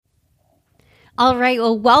All right,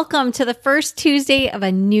 well, welcome to the first Tuesday of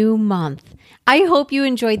a new month. I hope you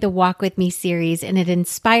enjoyed the Walk With Me series and it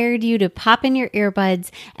inspired you to pop in your earbuds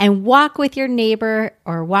and walk with your neighbor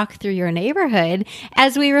or walk through your neighborhood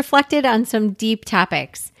as we reflected on some deep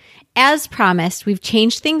topics. As promised, we've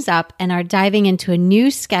changed things up and are diving into a new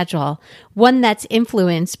schedule, one that's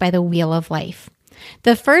influenced by the Wheel of Life.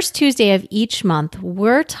 The first Tuesday of each month,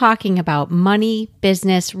 we're talking about money,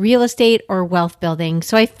 business, real estate, or wealth building.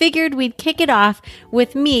 So I figured we'd kick it off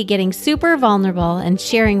with me getting super vulnerable and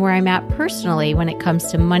sharing where I'm at personally when it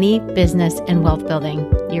comes to money, business, and wealth building.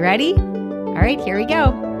 You ready? All right, here we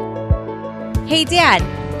go. Hey, Dad,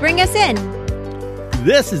 bring us in.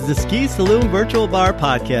 This is the Ski Saloon Virtual Bar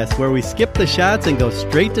Podcast, where we skip the shots and go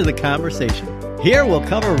straight to the conversation. Here we'll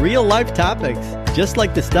cover real-life topics, just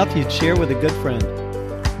like the stuff you'd share with a good friend.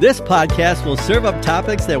 This podcast will serve up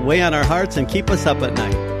topics that weigh on our hearts and keep us up at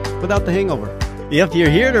night, without the hangover. If you're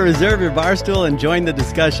here to reserve your bar stool and join the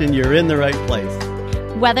discussion, you're in the right place.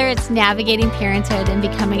 Whether it's navigating parenthood and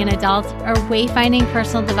becoming an adult or wayfinding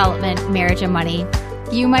personal development, marriage, and money,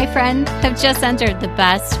 you, my friend, have just entered the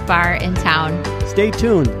best bar in town. Stay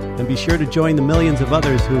tuned and be sure to join the millions of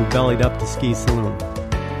others who bellied up to Ski Saloon.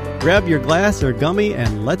 Grab your glass or gummy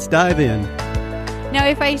and let's dive in. Now,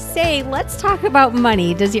 if I say, let's talk about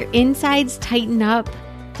money, does your insides tighten up?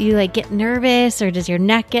 Do you get nervous or does your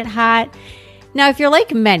neck get hot? Now, if you're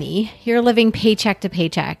like many, you're living paycheck to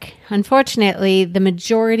paycheck. Unfortunately, the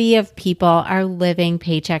majority of people are living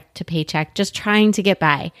paycheck to paycheck, just trying to get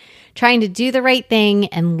by, trying to do the right thing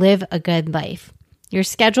and live a good life. Your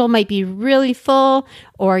schedule might be really full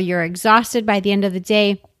or you're exhausted by the end of the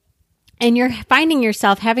day. And you're finding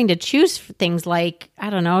yourself having to choose things like,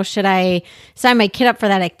 I don't know, should I sign my kid up for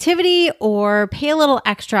that activity or pay a little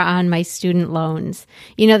extra on my student loans?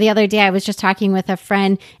 You know, the other day I was just talking with a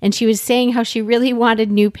friend and she was saying how she really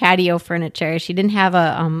wanted new patio furniture. She didn't have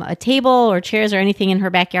a table or chairs or anything in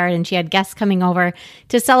her backyard, and she had guests coming over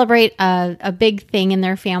to celebrate a big thing in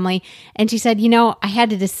their family. And she said, I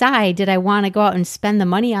had to decide, did I want to go out and spend the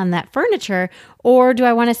money on that furniture, or do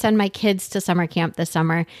I want to send my kids to summer camp this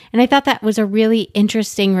summer? And I thought that was a really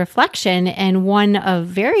interesting reflection and one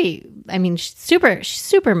of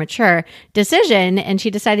super mature decision. And she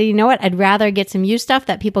decided, you know what, I'd rather get some used stuff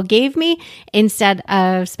that people gave me instead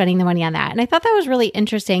of spending the money on that. And I thought that was really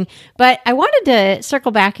interesting. But I wanted to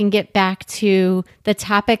circle back and get back to the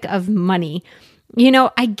topic of money.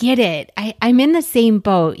 I get it. I'm in the same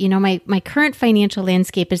boat. My current financial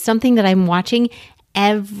landscape is something that I'm watching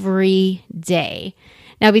every day.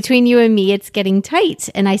 Now, between you and me, it's getting tight.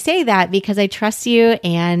 And I say that because I trust you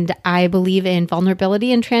and I believe in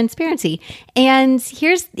vulnerability and transparency. And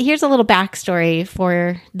here's a little backstory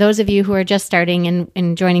for those of you who are just starting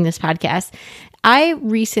and joining this podcast. I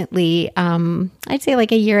recently, I'd say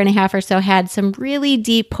a year and a half or so, had some really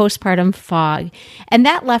deep postpartum fog. And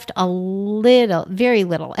that left very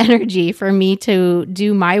little energy for me to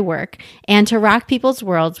do my work and to rock people's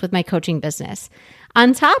worlds with my coaching business.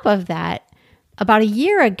 On top of that, about a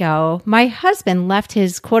year ago, my husband left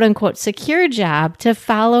his quote unquote secure job to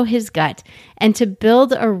follow his gut and to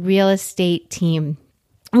build a real estate team,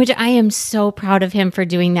 which I am so proud of him for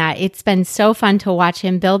doing that. It's been so fun to watch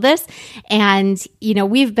him build this. And,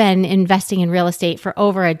 we've been investing in real estate for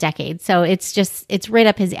over a decade. So it's right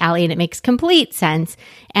up his alley and it makes complete sense.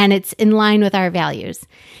 And it's in line with our values.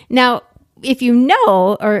 Now, if you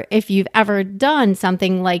know, or if you've ever done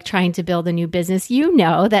something like trying to build a new business, you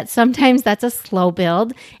know that sometimes that's a slow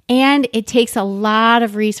build and it takes a lot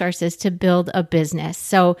of resources to build a business.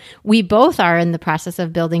 So we both are in the process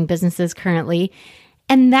of building businesses currently,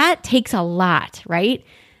 and that takes a lot, right?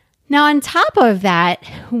 Now, on top of that,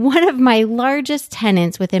 one of my largest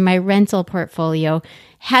tenants within my rental portfolio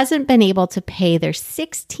hasn't been able to pay their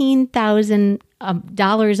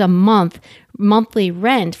 $16,000 a month monthly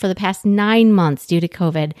rent for the past 9 months due to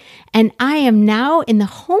COVID. And I am now in the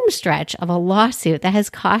home stretch of a lawsuit that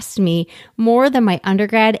has cost me more than my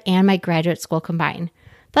undergrad and my graduate school combined.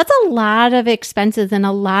 That's a lot of expenses and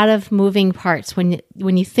a lot of moving parts when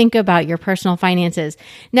you think about your personal finances.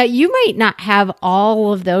 Now, you might not have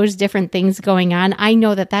all of those different things going on. I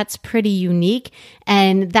know that that's pretty unique,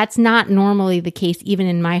 and that's not normally the case even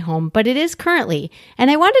in my home, but it is currently.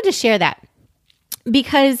 And I wanted to share that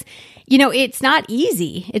because it's not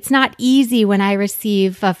easy. It's not easy when I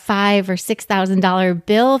receive a $5,000 or $6,000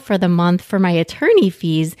 bill for the month for my attorney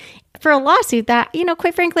fees for a lawsuit that,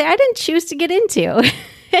 quite frankly, I didn't choose to get into.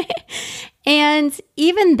 And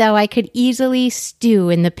even though I could easily stew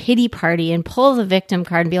in the pity party and pull the victim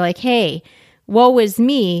card and be like, hey, woe is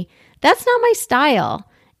me, that's not my style.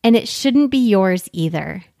 And it shouldn't be yours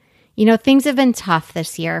either. Things have been tough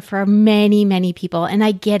this year for many, many people, and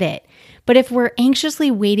I get it. But if we're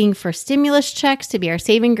anxiously waiting for stimulus checks to be our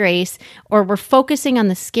saving grace, or we're focusing on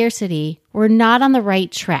the scarcity, we're not on the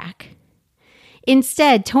right track.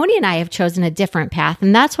 Instead, Tony and I have chosen a different path,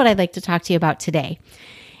 and that's what I'd like to talk to you about today.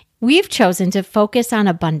 We've chosen to focus on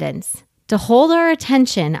abundance, to hold our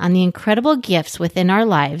attention on the incredible gifts within our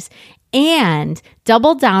lives, and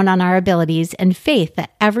double down on our abilities and faith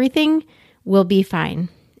that everything will be fine.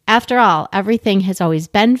 After all, everything has always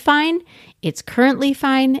been fine, it's currently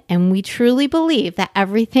fine, and we truly believe that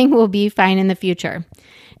everything will be fine in the future.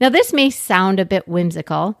 Now, this may sound a bit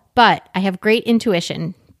whimsical, but I have great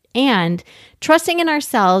intuition, and trusting in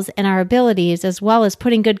ourselves and our abilities, as well as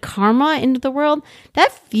putting good karma into the world,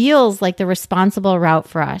 that feels like the responsible route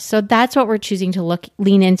for us. So that's what we're choosing to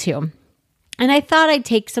lean into. And I thought I'd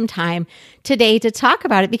take some time today to talk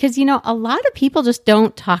about it because, a lot of people just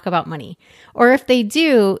don't talk about money. Or if they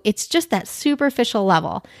do, it's just that superficial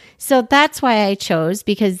level. So that's why I chose,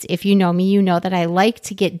 because if you know me, you know that I like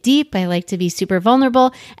to get deep. I like to be super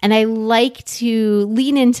vulnerable, and I like to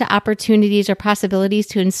lean into opportunities or possibilities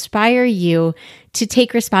to inspire you to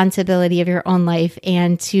take responsibility of your own life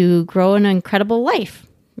and to grow an incredible life.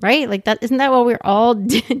 Right? Like that, isn't that what we're all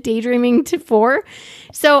daydreaming for?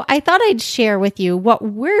 So I thought I'd share with you what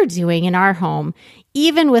we're doing in our home,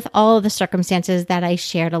 even with all of the circumstances that I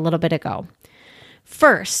shared a little bit ago.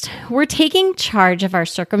 First, we're taking charge of our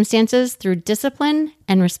circumstances through discipline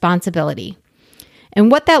and responsibility. And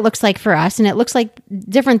what that looks like for us, and it looks like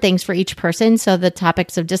different things for each person. So the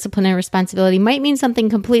topics of discipline and responsibility might mean something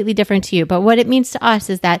completely different to you. But what it means to us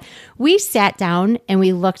is that we sat down and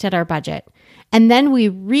we looked at our budget. And then we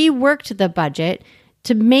reworked the budget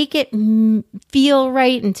to make it feel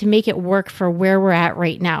right and to make it work for where we're at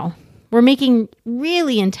right now. We're making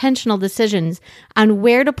really intentional decisions on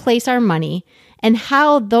where to place our money and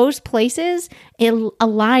how those places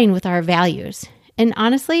align with our values. And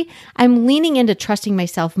honestly, I'm leaning into trusting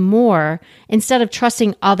myself more instead of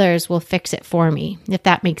trusting others will fix it for me, if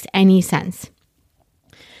that makes any sense.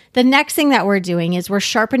 The next thing that we're doing is we're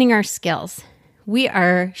sharpening our skills. We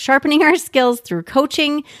are sharpening our skills through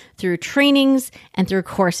coaching, through trainings, and through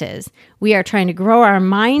courses. We are trying to grow our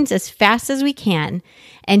minds as fast as we can.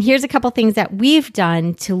 And here's a couple things that we've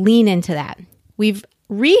done to lean into that. We've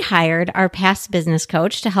rehired our past business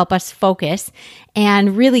coach to help us focus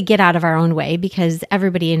and really get out of our own way, because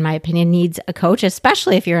everybody, in my opinion, needs a coach,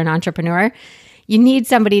 especially if you're an entrepreneur. You need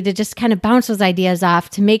somebody to just kind of bounce those ideas off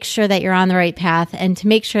to make sure that you're on the right path and to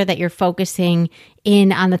make sure that you're focusing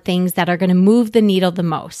in on the things that are going to move the needle the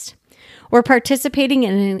most. We're participating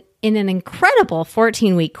in an incredible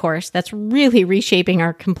 14-week course that's really reshaping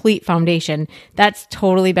our complete foundation. That's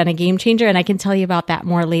totally been a game changer, and I can tell you about that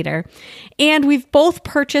more later. And we've both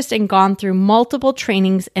purchased and gone through multiple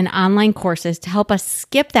trainings and online courses to help us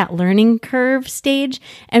skip that learning curve stage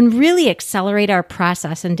and really accelerate our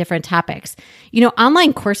process in different topics.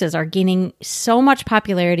 Online courses are gaining so much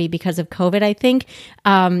popularity because of COVID, I think.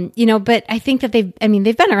 But I think that they've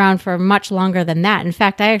been around for much longer than that. In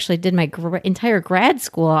fact, I actually did my entire grad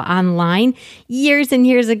school online years and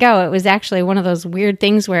years ago. It was actually one of those weird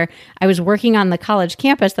things where I was working on the college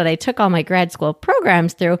campus that I took all my grad school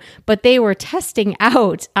programs through, but they were testing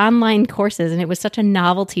out online courses, and it was such a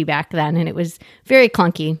novelty back then, and it was very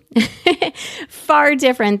clunky. Far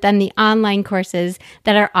different than the online courses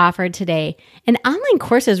that are offered today. And online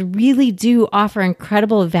courses really do offer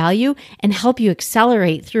incredible value and help you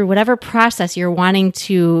accelerate through whatever process you're wanting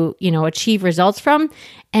to, achieve results from.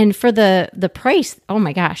 And for the price, oh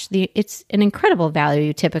my gosh, it's an incredible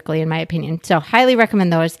value typically, in my opinion. So highly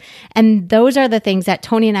recommend those. And those are the things that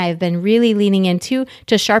Tony and I have been really leaning into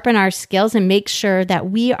to sharpen our skills and make sure that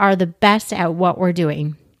we are the best at what we're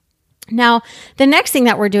doing. Now, the next thing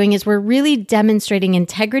that we're doing is we're really demonstrating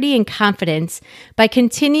integrity and confidence by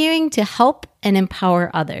continuing to help and empower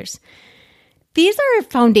others. These are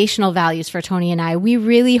foundational values for Tony and I. We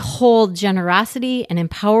really hold generosity and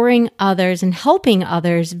empowering others and helping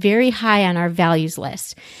others very high on our values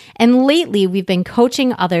list. And lately, we've been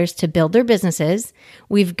coaching others to build their businesses.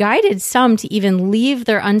 We've guided some to even leave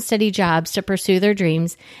their unsteady jobs to pursue their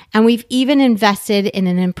dreams. And we've even invested in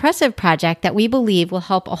an impressive project that we believe will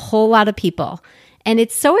help a whole lot of people. And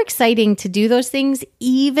it's so exciting to do those things,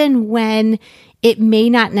 even when it may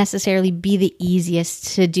not necessarily be the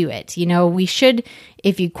easiest to do it. We should,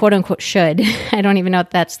 if you quote unquote should, I don't even know if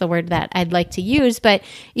that's the word that I'd like to use, but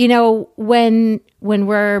when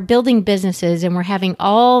we're building businesses and we're having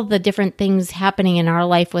all the different things happening in our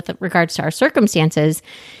life with regards to our circumstances,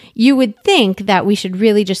 you would think that we should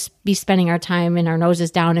really just be spending our time and our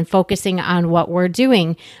noses down and focusing on what we're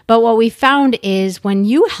doing. But what we found is when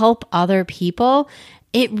you help other people,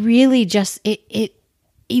 it really just, it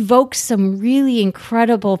evokes some really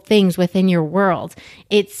incredible things within your world.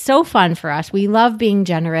 It's so fun for us. We love being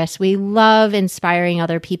generous. We love inspiring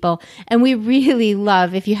other people. And we really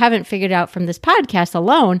love, if you haven't figured out from this podcast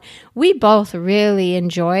alone, we both really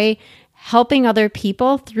enjoy helping other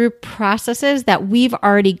people through processes that we've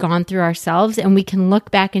already gone through ourselves, and we can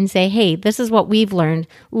look back and say, hey, this is what we've learned.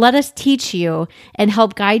 Let us teach you and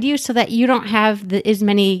help guide you so that you don't have as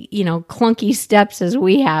many, clunky steps as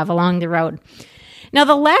we have along the road. Now,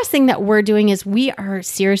 the last thing that we're doing is we are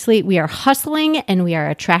hustling and we are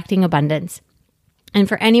attracting abundance. And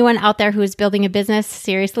for anyone out there who is building a business,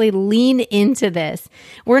 seriously, lean into this.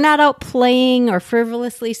 We're not out playing or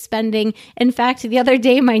frivolously spending. In fact, the other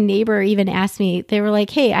day, my neighbor even asked me, they were like,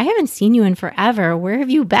 hey, I haven't seen you in forever. Where have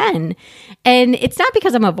you been? And it's not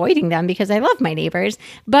because I'm avoiding them, because I love my neighbors,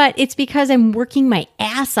 but it's because I'm working my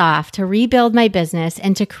ass off to rebuild my business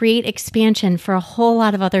and to create expansion for a whole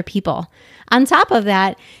lot of other people. On top of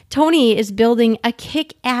that, Tony is building a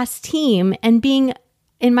kick-ass team and being,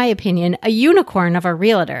 in my opinion, a unicorn of a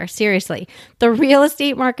realtor. Seriously, the real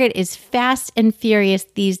estate market is fast and furious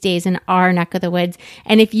these days in our neck of the woods.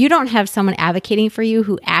 And if you don't have someone advocating for you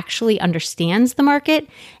who actually understands the market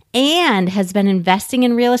and has been investing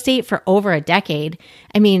in real estate for over a decade,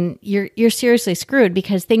 I mean, you're seriously screwed,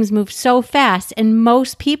 because things move so fast and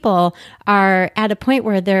most people are at a point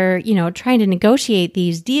where they're, trying to negotiate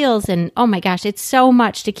these deals, and oh my gosh, it's so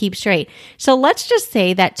much to keep straight. So let's just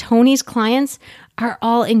say that Tony's clients are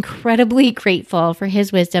all incredibly grateful for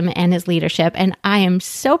his wisdom and his leadership. And I am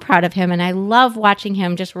so proud of him, and I love watching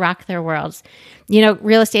him just rock their worlds.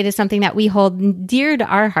 Real estate is something that we hold dear to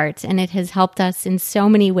our hearts, and it has helped us in so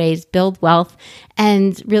many ways build wealth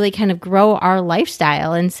and really kind of grow our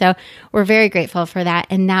lifestyle. And so we're very grateful for that.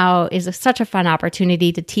 And now is such a fun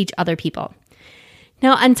opportunity to teach other people.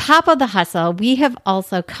 Now, on top of the hustle, we have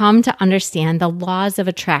also come to understand the laws of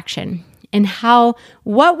attraction and how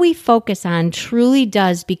what we focus on truly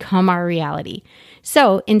does become our reality.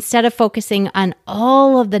 So instead of focusing on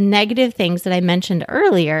all of the negative things that I mentioned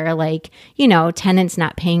earlier, like, tenants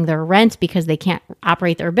not paying their rent because they can't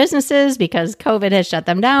operate their businesses because COVID has shut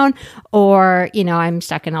them down, or, I'm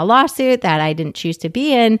stuck in a lawsuit that I didn't choose to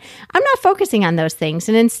be in, I'm not focusing on those things.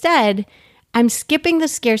 And instead, I'm skipping the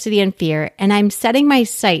scarcity and fear, and I'm setting my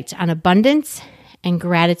sights on abundance and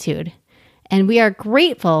gratitude. And we are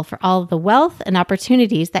grateful for all of the wealth and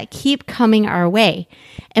opportunities that keep coming our way.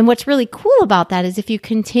 And what's really cool about that is if you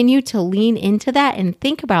continue to lean into that and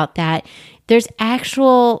think about that, there's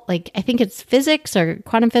actual, I think it's physics or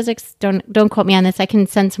quantum physics. Don't quote me on this. I can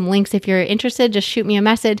send some links if you're interested. Just shoot me a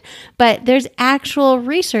message. But there's actual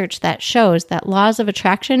research that shows that laws of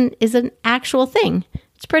attraction is an actual thing.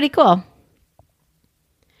 It's pretty cool.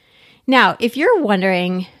 Now, if you're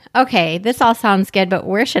wondering, okay, this all sounds good, but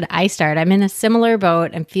where should I start? I'm in a similar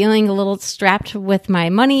boat. I'm feeling a little strapped with my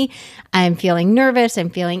money. I'm feeling nervous. I'm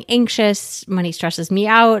feeling anxious. Money stresses me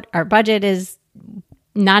out. Our budget is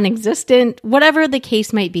non-existent. Whatever the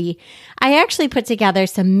case might be, I actually put together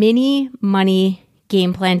some mini money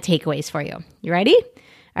game plan takeaways for you. You ready?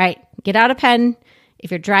 All right, get out a pen. If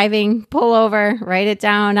you're driving, pull over, write it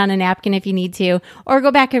down on a napkin if you need to, or go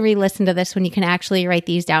back and re-listen to this when you can actually write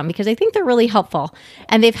these down, because I think they're really helpful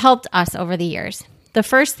and they've helped us over the years. The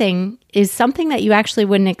first thing is something that you actually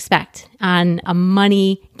wouldn't expect on a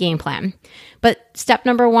money game plan. But step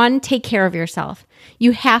number 1, take care of yourself.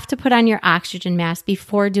 You have to put on your oxygen mask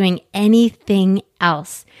before doing anything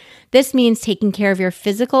else. This means taking care of your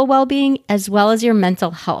physical well-being as well as your mental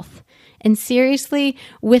health. And seriously,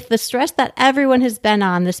 with the stress that everyone has been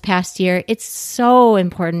on this past year, it's so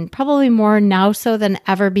important, probably more now so than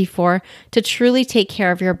ever before, to truly take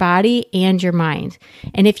care of your body and your mind.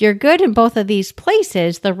 And if you're good in both of these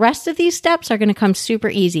places, the rest of these steps are going to come super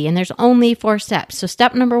easy. And there's only 4 steps. So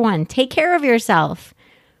step number 1, take care of yourself.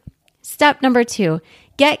 Step number 2,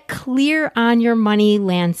 get clear on your money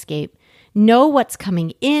landscape. Know what's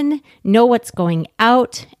coming in, know what's going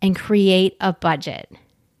out, and create a budget.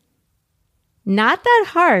 Not that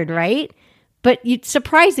hard, right? But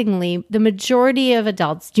surprisingly, the majority of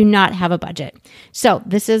adults do not have a budget. So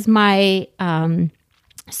this is my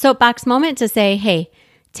soapbox moment to say, hey,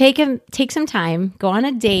 take some time, go on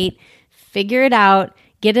a date, figure it out,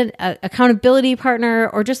 get an accountability partner,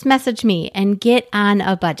 or just message me and get on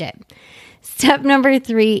a budget. Step number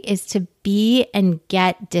 3 is to be and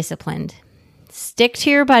get disciplined. Stick to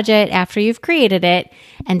your budget after you've created it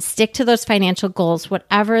and stick to those financial goals,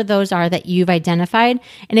 whatever those are that you've identified.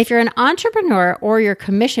 And if you're an entrepreneur or you're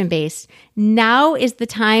commission-based, now is the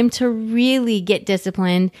time to really get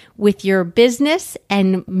disciplined with your business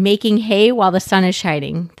and making hay while the sun is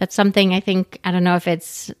shining. That's something I don't know if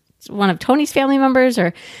it's one of Tony's family members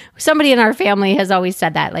or somebody in our family has always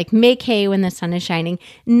said that, like, make hay when the sun is shining.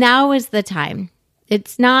 Now is the time.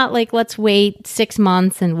 It's not like, let's wait 6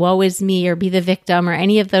 months and woe is me or be the victim or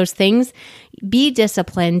any of those things. Be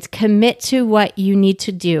disciplined, commit to what you need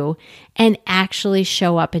to do, and actually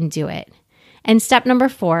show up and do it. And step number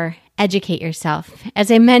 4, educate yourself. As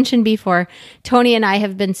I mentioned before, Tony and I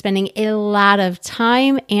have been spending a lot of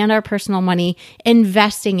time and our personal money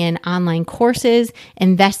investing in online courses,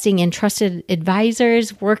 investing in trusted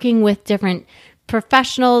advisors, working with different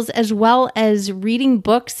professionals, as well as reading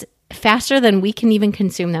books faster than we can even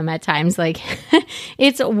consume them at times. Like,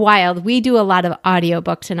 it's wild. We do a lot of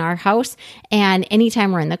audiobooks in our house, and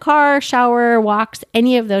anytime we're in the car, shower, walks,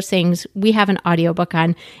 any of those things, we have an audiobook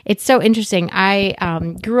on. It's so interesting. I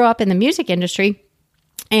grew up in the music industry,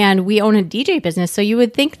 and we own a DJ business. So you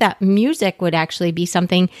would think that music would actually be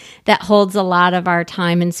something that holds a lot of our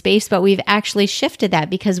time and space, but we've actually shifted that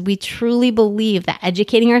because we truly believe that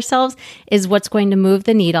educating ourselves is what's going to move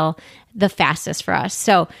the needle the fastest for us.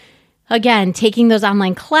 So again, taking those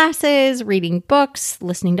online classes, reading books,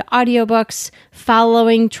 listening to audiobooks,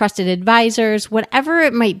 following trusted advisors, whatever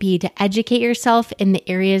it might be to educate yourself in the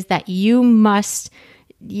areas that you must,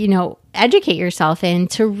 educate yourself in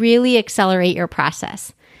to really accelerate your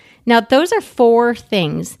process. Now, those are 4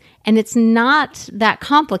 things, and it's not that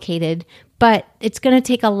complicated, but it's going to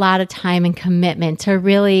take a lot of time and commitment to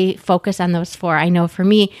really focus on those 4. I know for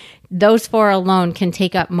me, those 4 alone can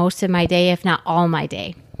take up most of my day, if not all my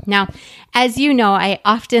day. Now, as you know, I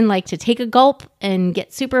often like to take a gulp and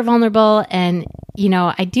get super vulnerable. And,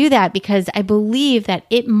 I do that because I believe that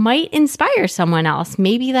it might inspire someone else.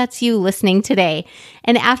 Maybe that's you listening today.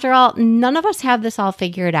 And after all, none of us have this all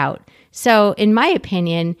figured out. So in my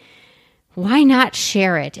opinion, why not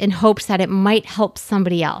share it in hopes that it might help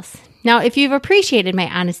somebody else? Now, if you've appreciated my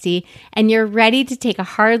honesty and you're ready to take a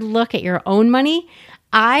hard look at your own money,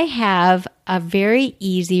 I have a very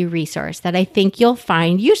easy resource that I think you'll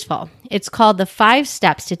find useful. It's called the 5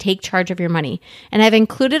 Steps to Take Charge of Your Money, and I've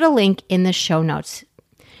included a link in the show notes.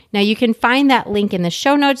 Now, you can find that link in the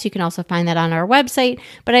show notes. You can also find that on our website,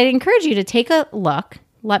 but I'd encourage you to take a look.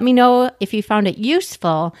 Let me know if you found it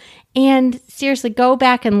useful, and seriously, go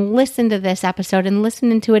back and listen to this episode and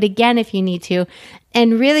listen to it again if you need to,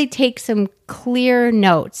 and really take some clear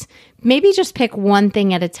notes. Maybe just pick one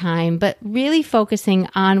thing at a time, but really focusing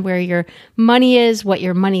on where your money is, what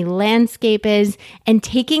your money landscape is, and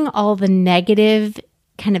taking all the negative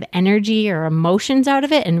kind of energy or emotions out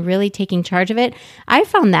of it and really taking charge of it. I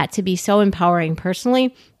found that to be so empowering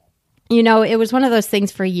personally. It was one of those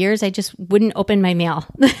things for years. I just wouldn't open my mail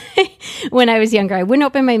when I was younger. I wouldn't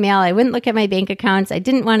open my mail. I wouldn't look at my bank accounts. I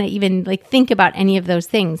didn't want to even think about any of those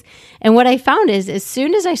things. And what I found is as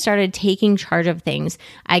soon as I started taking charge of things,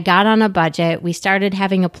 I got on a budget. We started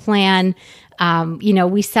having a plan.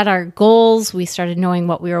 We set our goals. We started knowing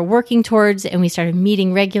what we were working towards, and we started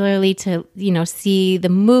meeting regularly to, see the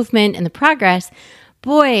movement and the progress.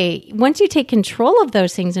 Boy, once you take control of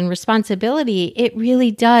those things and responsibility, it really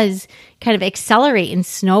does kind of accelerate and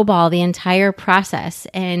snowball the entire process.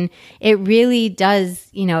 And it really does,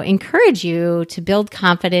 encourage you to build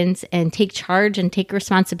confidence and take charge and take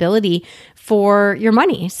responsibility for your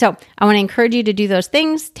money. So I want to encourage you to do those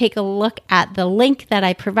things. Take a look at the link that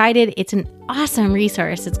I provided. It's an awesome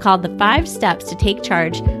resource. It's called the 5 Steps to Take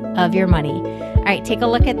Charge of Your Money. All right, take a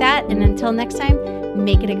look at that. And until next time,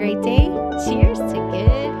 make it a great day. Cheers to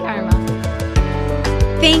good karma.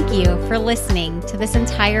 Thank you for listening to this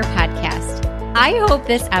entire podcast. I hope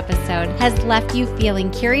this episode has left you feeling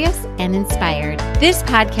curious and inspired. This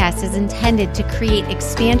podcast is intended to create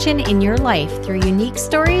expansion in your life through unique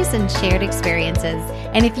stories and shared experiences.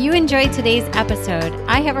 And if you enjoyed today's episode,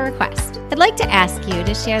 I have a request. I'd like to ask you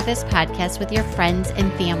to share this podcast with your friends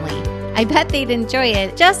and family. I bet they'd enjoy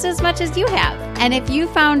it just as much as you have. And if you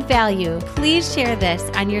found value, please share this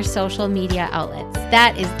on your social media outlets.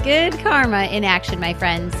 That is good karma in action, my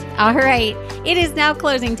friends. All right, it is now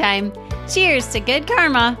closing time. Cheers to good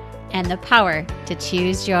karma and the power to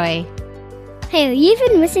choose joy. Hey, you've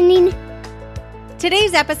been listening.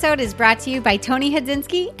 Today's episode is brought to you by Tony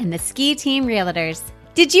Hudzinski and the Ski Team Realtors.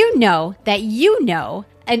 Did you know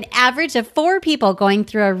an average of 4 people going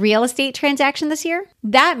through a real estate transaction this year.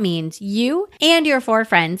 That means you and your 4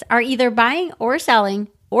 friends are either buying or selling,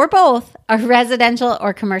 or both, a residential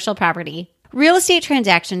or commercial property. Real estate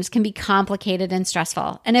transactions can be complicated and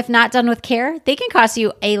stressful, and if not done with care, they can cost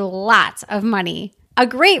you a lot of money. A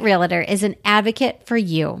great realtor is an advocate for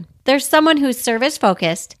you. They're someone who's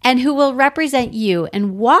service-focused and who will represent you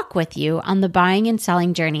and walk with you on the buying and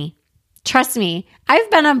selling journey. Trust me,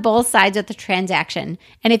 I've been on both sides of the transaction,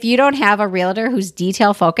 and if you don't have a realtor who's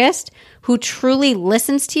detail-focused, who truly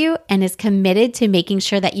listens to you and is committed to making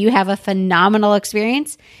sure that you have a phenomenal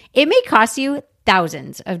experience, it may cost you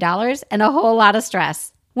thousands of dollars and a whole lot of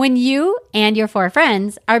stress. When you and your 4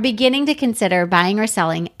 friends are beginning to consider buying or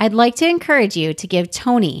selling, I'd like to encourage you to give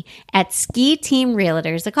Tony at Ski Team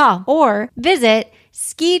Realtors a call or visit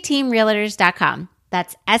skiteamrealtors.com.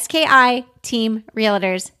 That's SKI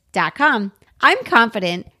teamrealtors.com. I'm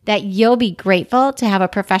confident that you'll be grateful to have a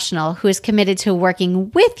professional who is committed to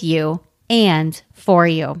working with you and for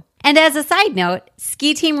you. And as a side note,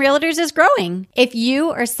 Ski Team Realtors is growing. If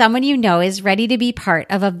you or someone you know is ready to be part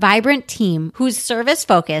of a vibrant team who's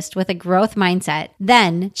service-focused with a growth mindset,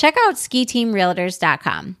 then check out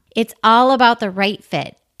skiteamrealtors.com. It's all about the right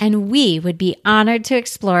fit, and we would be honored to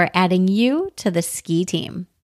explore adding you to the Ski Team.